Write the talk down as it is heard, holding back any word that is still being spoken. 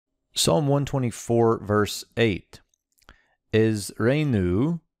Psalm 124, verse 8.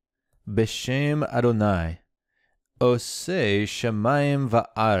 Ezreinu b'shem Adonai, oseh shamayim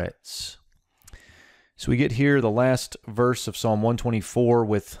va'aretz. So we get here the last verse of Psalm 124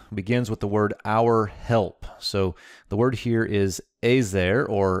 begins with the word our help. So the word here is ezer,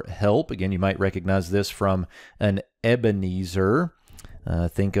 or help. Again, you might recognize this from an Ebenezer.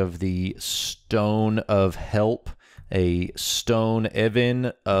 Think of the stone of help, a stone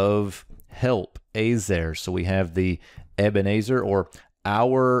even of help, ezer. So we have the Ebenezer, or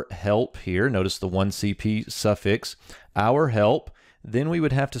our help here. Notice the 1CP suffix, our help. Then we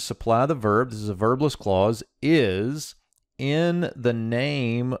would have to supply the verb. This is a verbless clause, is in the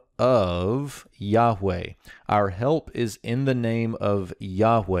name of Yahweh. Our help is in the name of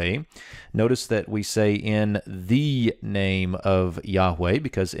Yahweh. Notice that we say in the name of Yahweh,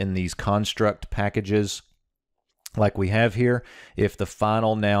 because in these construct packages like we have here, if the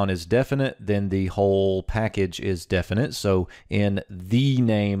final noun is definite, then the whole package is definite. So in the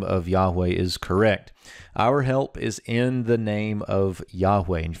name of Yahweh is correct. Our help is in the name of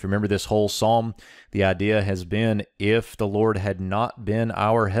Yahweh. And if you remember this whole psalm, the idea has been, if the Lord had not been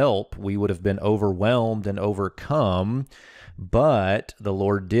our help, we would have been overwhelmed and overcome. But the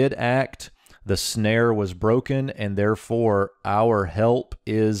Lord did act. The snare was broken, and therefore our help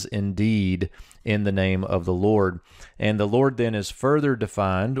is indeed in the name of the Lord. And the Lord then is further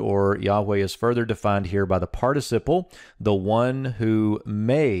defined, or Yahweh is further defined here by the participle, the one who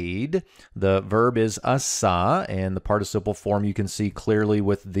made. The verb is asa, and the participle form you can see clearly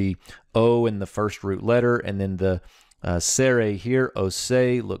with the O in the first root letter, and then the sere here, ose,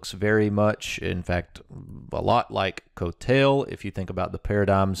 looks very much, in fact, a lot like kotel if you think about the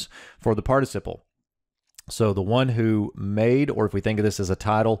paradigms for the participle. So the one who made, or if we think of this as a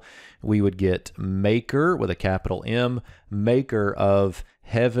title, we would get maker with a capital M, maker of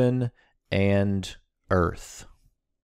heaven and earth.